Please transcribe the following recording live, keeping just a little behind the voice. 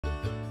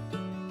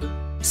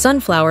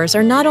Sunflowers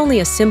are not only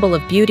a symbol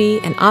of beauty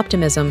and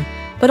optimism,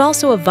 but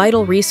also a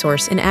vital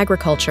resource in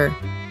agriculture.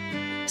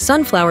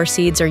 Sunflower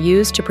seeds are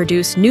used to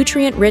produce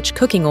nutrient-rich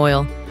cooking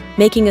oil,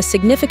 making a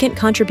significant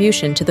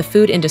contribution to the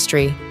food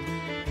industry.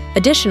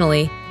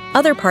 Additionally,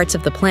 other parts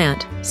of the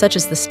plant, such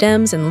as the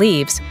stems and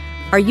leaves,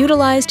 are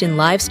utilized in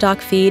livestock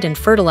feed and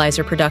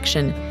fertilizer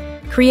production,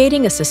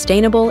 creating a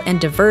sustainable and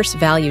diverse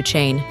value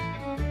chain.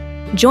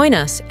 Join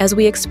us as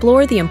we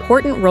explore the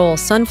important role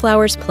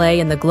sunflowers play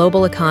in the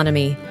global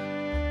economy.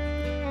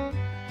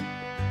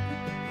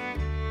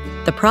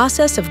 The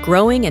process of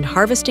growing and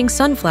harvesting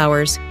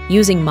sunflowers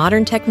using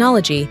modern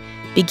technology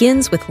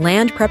begins with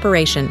land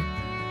preparation.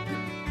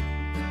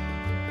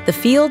 The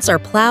fields are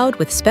plowed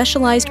with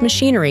specialized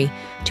machinery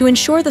to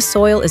ensure the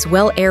soil is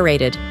well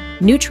aerated,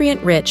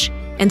 nutrient-rich,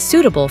 and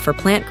suitable for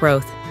plant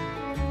growth.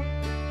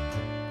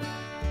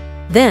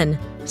 Then,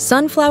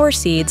 sunflower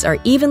seeds are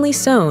evenly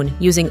sown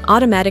using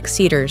automatic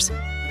seeders,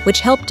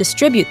 which help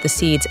distribute the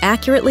seeds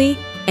accurately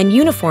and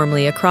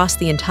uniformly across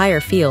the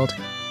entire field.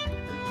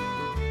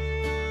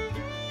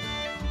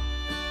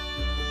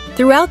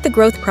 Throughout the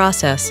growth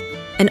process,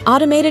 an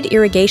automated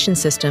irrigation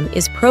system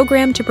is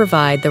programmed to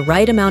provide the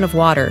right amount of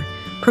water,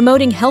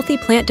 promoting healthy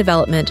plant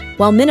development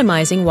while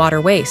minimizing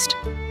water waste.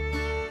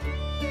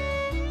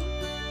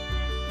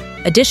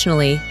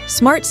 Additionally,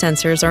 smart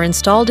sensors are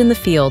installed in the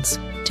fields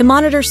to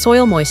monitor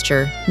soil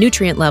moisture,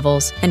 nutrient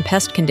levels, and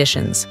pest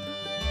conditions.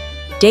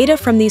 Data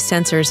from these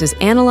sensors is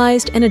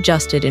analyzed and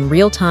adjusted in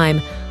real time,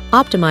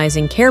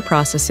 optimizing care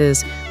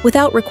processes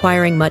without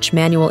requiring much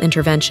manual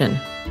intervention.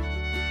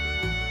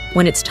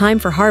 When it's time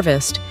for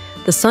harvest,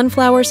 the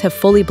sunflowers have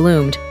fully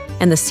bloomed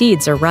and the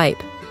seeds are ripe.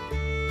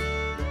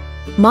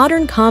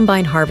 Modern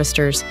combine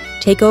harvesters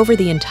take over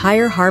the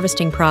entire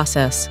harvesting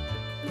process.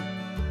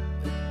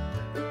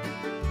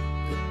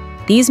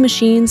 These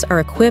machines are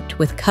equipped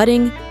with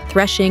cutting,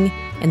 threshing,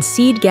 and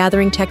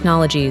seed-gathering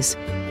technologies,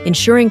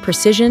 ensuring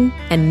precision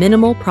and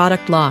minimal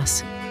product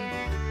loss.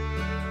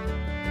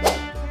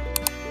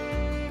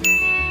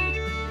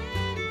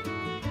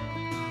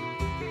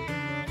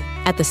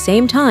 At the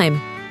same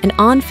time, an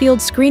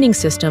on-field screening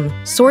system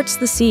sorts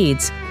the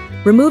seeds,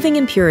 removing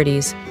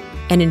impurities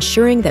and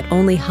ensuring that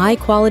only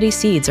high-quality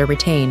seeds are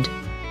retained.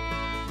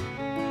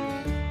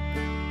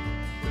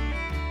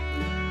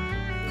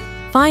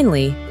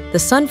 Finally, the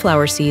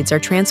sunflower seeds are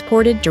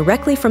transported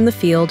directly from the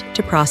field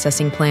to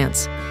processing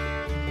plants.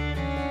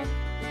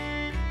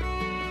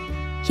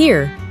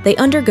 Here, they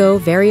undergo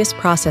various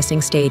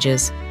processing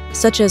stages,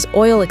 such as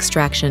oil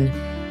extraction,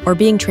 or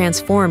being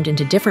transformed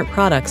into different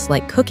products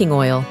like cooking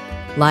oil,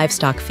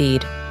 livestock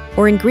feed,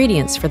 or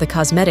ingredients for the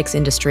cosmetics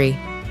industry.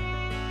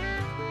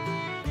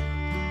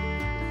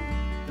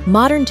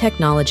 Modern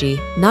technology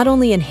not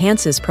only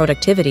enhances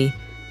productivity,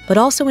 but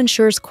also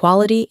ensures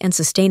quality and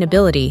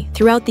sustainability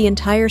throughout the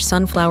entire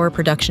sunflower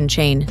production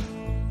chain.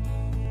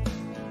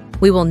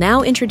 We will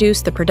now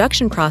introduce the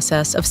production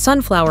process of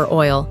sunflower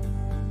oil,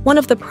 one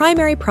of the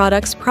primary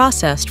products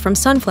processed from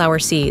sunflower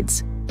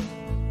seeds.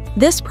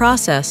 This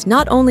process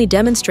not only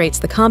demonstrates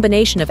the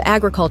combination of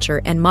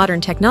agriculture and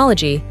modern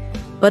technology,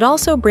 but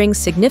also brings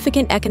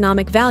significant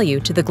economic value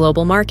to the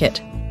global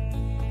market.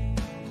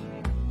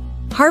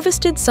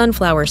 Harvested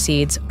sunflower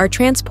seeds are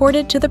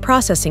transported to the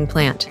processing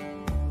plant.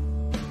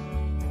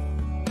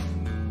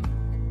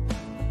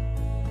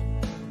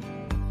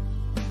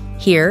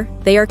 Here,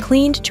 they are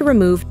cleaned to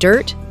remove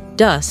dirt,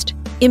 dust,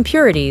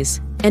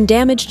 impurities, and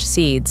damaged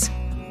seeds.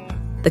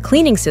 The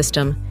cleaning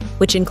system,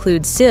 which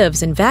includes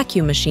sieves and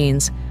vacuum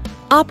machines,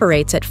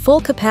 operates at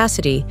full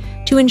capacity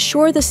to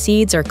ensure the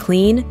seeds are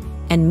clean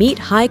and meet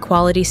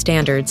high-quality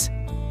standards.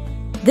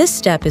 This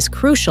step is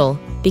crucial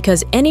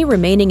because any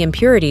remaining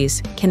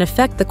impurities can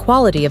affect the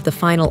quality of the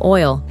final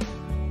oil.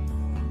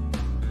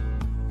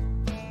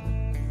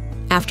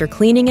 After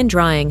cleaning and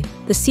drying,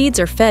 the seeds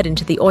are fed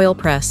into the oil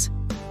press.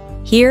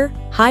 Here,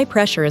 high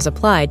pressure is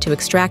applied to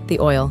extract the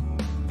oil.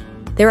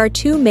 There are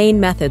two main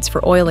methods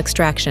for oil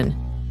extraction: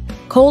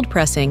 cold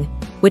pressing,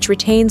 which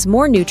retains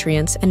more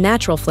nutrients and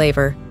natural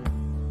flavor,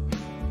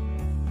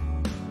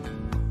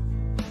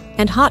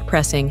 and hot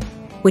pressing,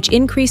 which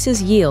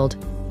increases yield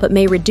but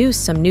may reduce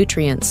some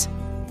nutrients.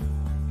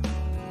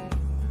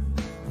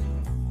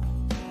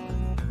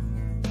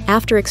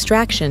 After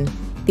extraction,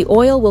 the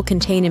oil will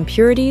contain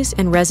impurities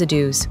and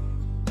residues.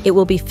 It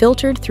will be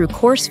filtered through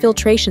coarse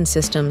filtration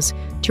systems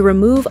to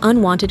remove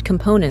unwanted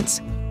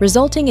components,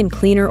 resulting in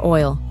cleaner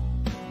oil.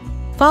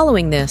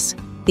 Following this,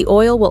 the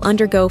oil will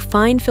undergo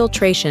fine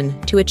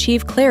filtration to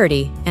achieve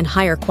clarity and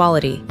higher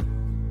quality.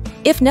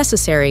 If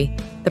necessary,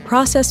 the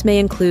process may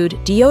include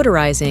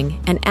deodorizing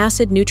and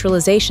acid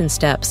neutralization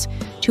steps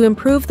to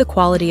improve the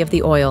quality of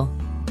the oil.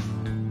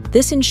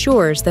 This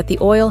ensures that the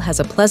oil has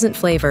a pleasant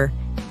flavor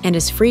and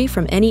is free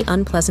from any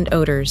unpleasant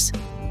odors.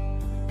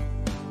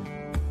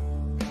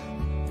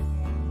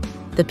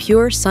 The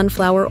pure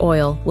sunflower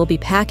oil will be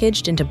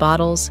packaged into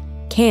bottles,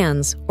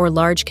 cans, or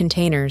large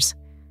containers.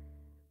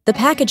 The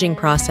packaging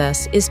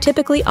process is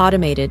typically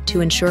automated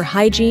to ensure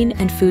hygiene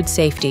and food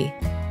safety.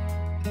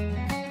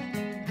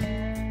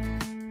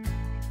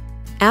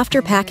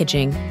 After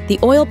packaging, the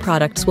oil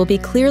products will be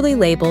clearly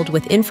labeled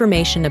with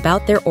information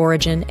about their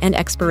origin and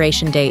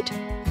expiration date.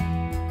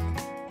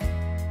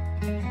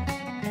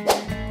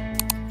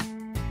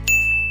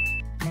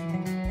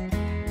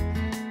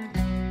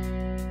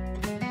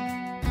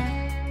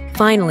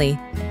 Finally,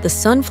 the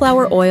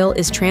sunflower oil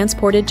is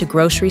transported to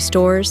grocery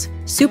stores,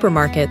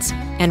 supermarkets,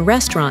 and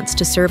restaurants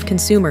to serve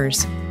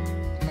consumers.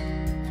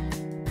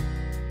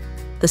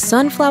 The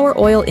sunflower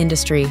oil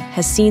industry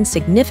has seen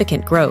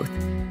significant growth,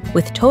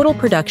 with total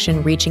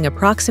production reaching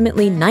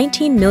approximately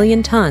 19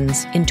 million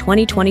tons in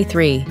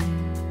 2023.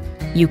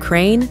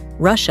 Ukraine,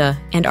 Russia,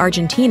 and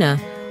Argentina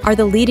are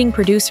the leading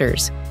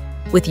producers,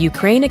 with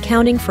Ukraine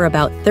accounting for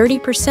about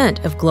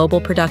 30% of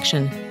global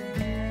production.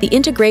 The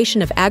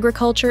integration of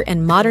agriculture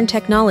and modern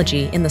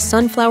technology in the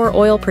sunflower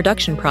oil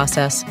production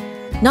process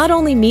not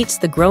only meets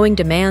the growing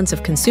demands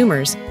of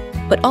consumers,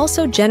 but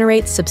also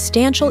generates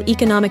substantial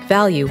economic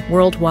value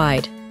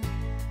worldwide.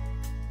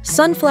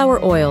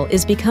 Sunflower oil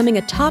is becoming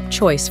a top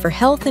choice for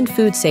health and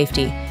food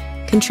safety,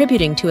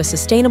 contributing to a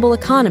sustainable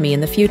economy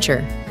in the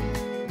future.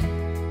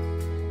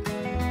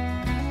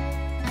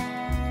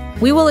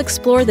 We will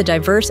explore the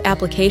diverse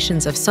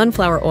applications of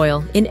sunflower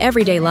oil in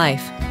everyday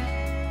life.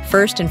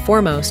 First and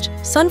foremost,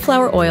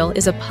 sunflower oil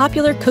is a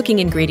popular cooking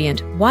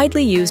ingredient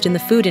widely used in the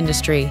food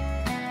industry.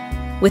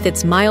 With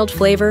its mild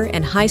flavor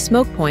and high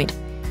smoke point,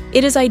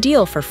 it is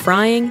ideal for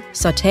frying,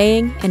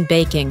 sautéing, and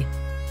baking.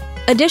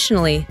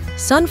 Additionally,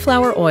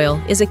 sunflower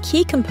oil is a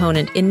key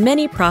component in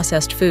many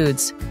processed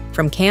foods,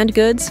 from canned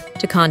goods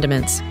to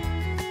condiments.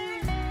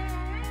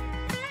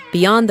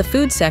 Beyond the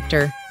food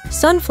sector,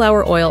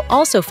 sunflower oil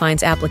also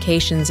finds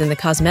applications in the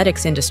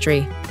cosmetics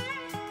industry.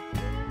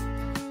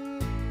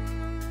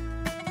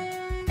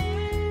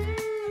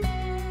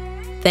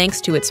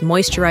 Thanks to its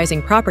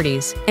moisturizing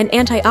properties and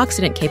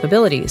antioxidant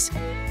capabilities.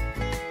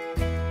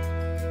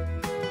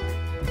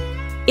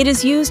 It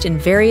is used in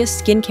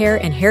various skincare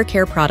and hair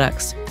care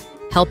products,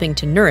 helping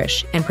to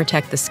nourish and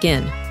protect the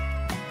skin.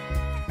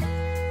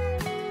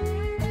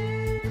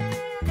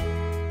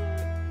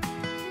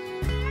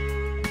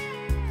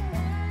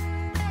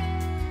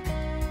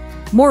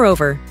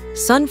 Moreover,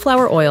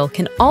 sunflower oil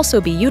can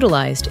also be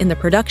utilized in the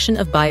production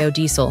of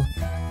biodiesel,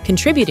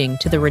 contributing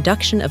to the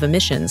reduction of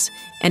emissions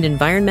and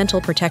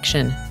environmental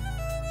protection.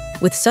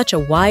 With such a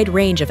wide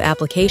range of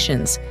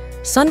applications,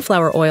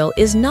 sunflower oil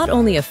is not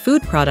only a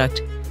food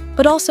product,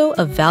 but also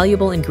a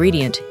valuable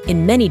ingredient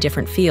in many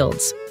different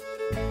fields.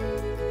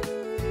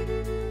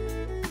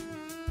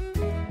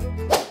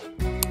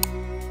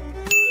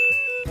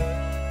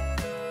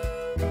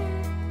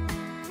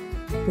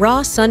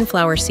 Raw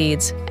sunflower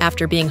seeds,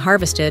 after being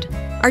harvested,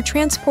 are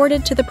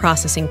transported to the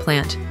processing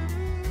plant.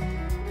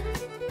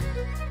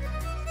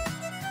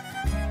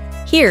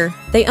 Here,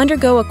 they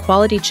undergo a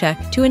quality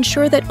check to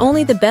ensure that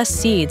only the best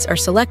seeds are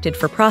selected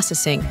for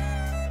processing.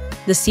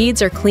 The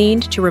seeds are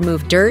cleaned to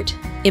remove dirt,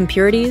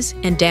 impurities,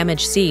 and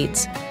damaged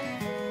seeds.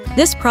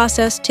 This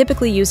process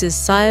typically uses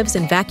sieves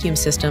and vacuum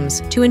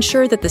systems to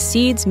ensure that the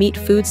seeds meet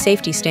food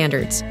safety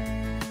standards.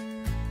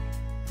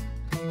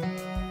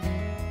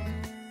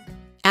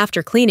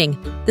 After cleaning,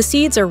 the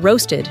seeds are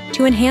roasted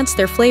to enhance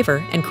their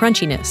flavor and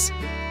crunchiness.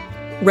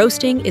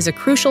 Roasting is a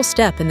crucial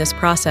step in this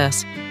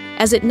process,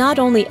 as it not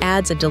only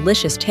adds a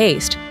delicious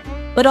taste,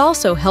 but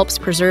also helps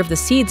preserve the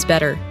seeds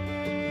better.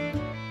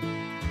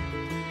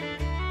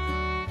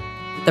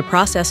 The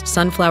processed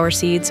sunflower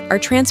seeds are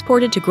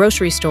transported to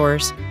grocery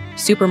stores,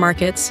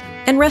 supermarkets,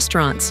 and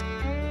restaurants.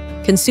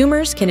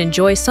 Consumers can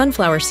enjoy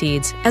sunflower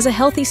seeds as a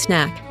healthy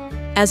snack,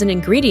 as an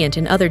ingredient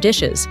in other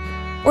dishes,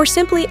 or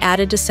simply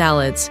added to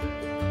salads.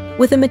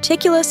 With a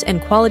meticulous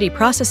and quality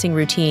processing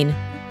routine,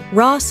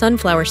 raw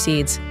sunflower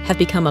seeds have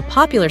become a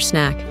popular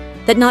snack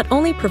that not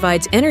only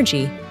provides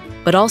energy,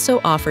 but also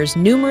offers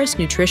numerous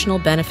nutritional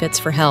benefits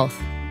for health.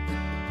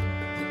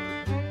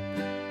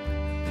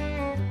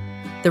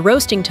 The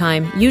roasting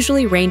time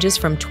usually ranges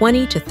from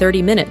 20 to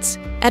 30 minutes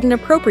at an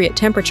appropriate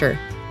temperature,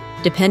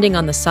 depending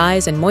on the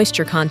size and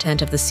moisture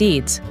content of the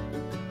seeds.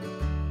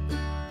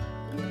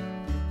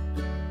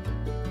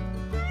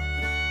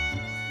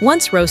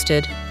 Once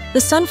roasted, the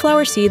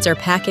sunflower seeds are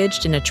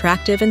packaged in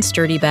attractive and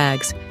sturdy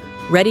bags,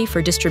 ready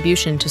for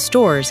distribution to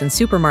stores and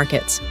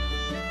supermarkets.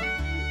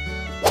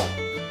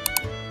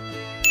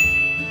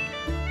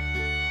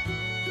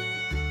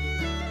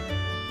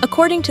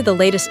 According to the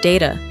latest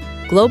data,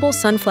 global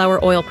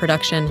sunflower oil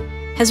production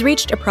has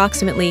reached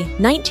approximately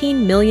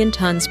 19 million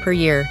tons per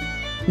year,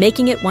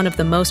 making it one of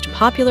the most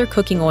popular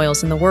cooking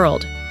oils in the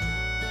world.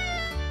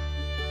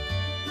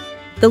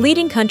 The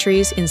leading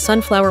countries in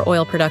sunflower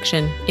oil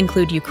production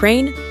include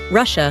Ukraine,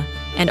 Russia,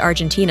 and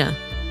Argentina.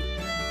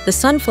 The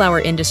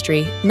sunflower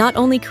industry not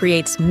only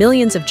creates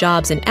millions of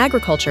jobs in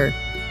agriculture,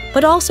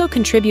 but also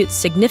contributes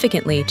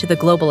significantly to the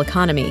global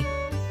economy.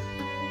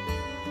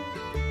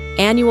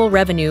 Annual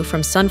revenue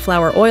from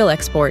sunflower oil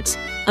exports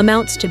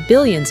amounts to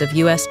billions of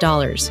US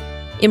dollars,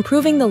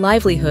 improving the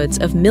livelihoods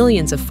of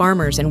millions of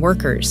farmers and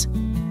workers.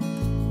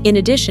 In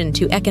addition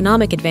to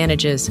economic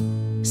advantages,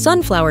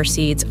 sunflower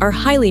seeds are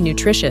highly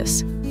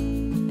nutritious.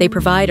 They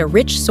provide a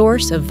rich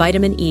source of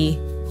vitamin E,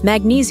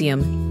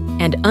 magnesium,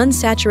 and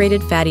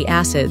unsaturated fatty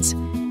acids,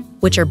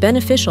 which are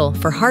beneficial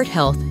for heart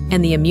health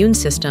and the immune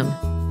system.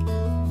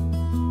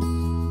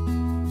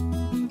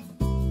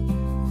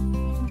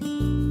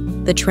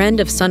 The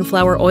trend of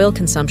sunflower oil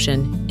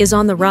consumption is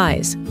on the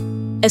rise,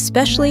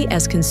 especially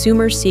as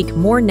consumers seek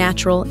more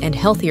natural and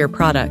healthier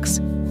products.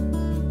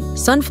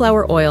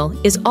 Sunflower oil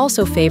is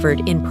also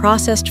favored in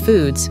processed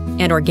foods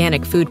and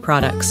organic food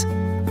products.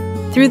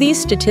 Through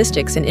these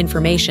statistics and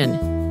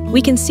information,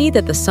 we can see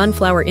that the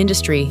sunflower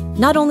industry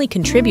not only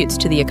contributes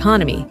to the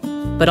economy,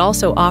 but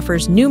also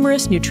offers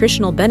numerous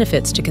nutritional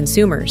benefits to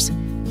consumers,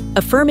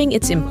 affirming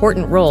its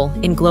important role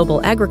in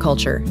global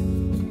agriculture.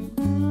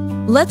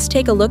 Let's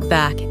take a look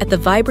back at the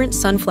vibrant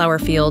sunflower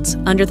fields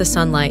under the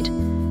sunlight,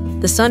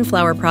 the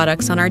sunflower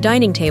products on our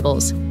dining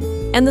tables,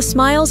 and the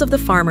smiles of the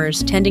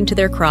farmers tending to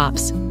their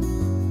crops.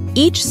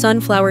 Each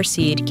sunflower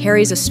seed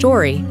carries a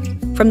story,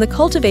 from the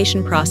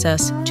cultivation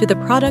process to the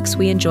products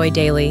we enjoy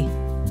daily.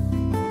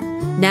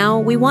 Now,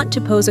 we want to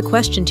pose a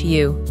question to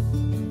you.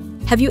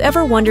 Have you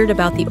ever wondered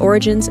about the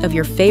origins of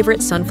your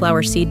favorite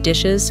sunflower seed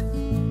dishes?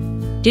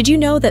 Did you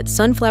know that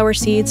sunflower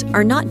seeds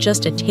are not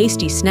just a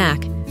tasty snack,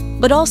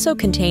 but also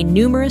contain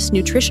numerous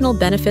nutritional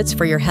benefits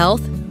for your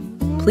health?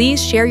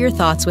 Please share your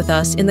thoughts with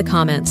us in the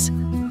comments.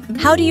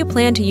 How do you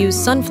plan to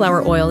use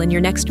sunflower oil in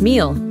your next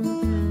meal?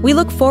 We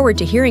look forward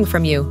to hearing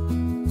from you.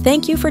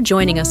 Thank you for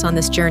joining us on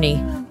this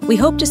journey. We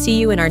hope to see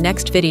you in our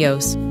next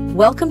videos.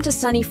 Welcome to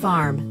Sunny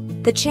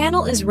Farm. The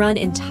channel is run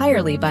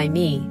entirely by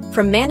me.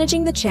 From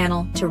managing the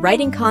channel to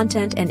writing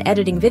content and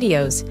editing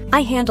videos,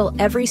 I handle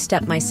every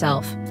step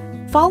myself.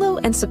 Follow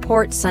and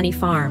support Sunny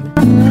Farm.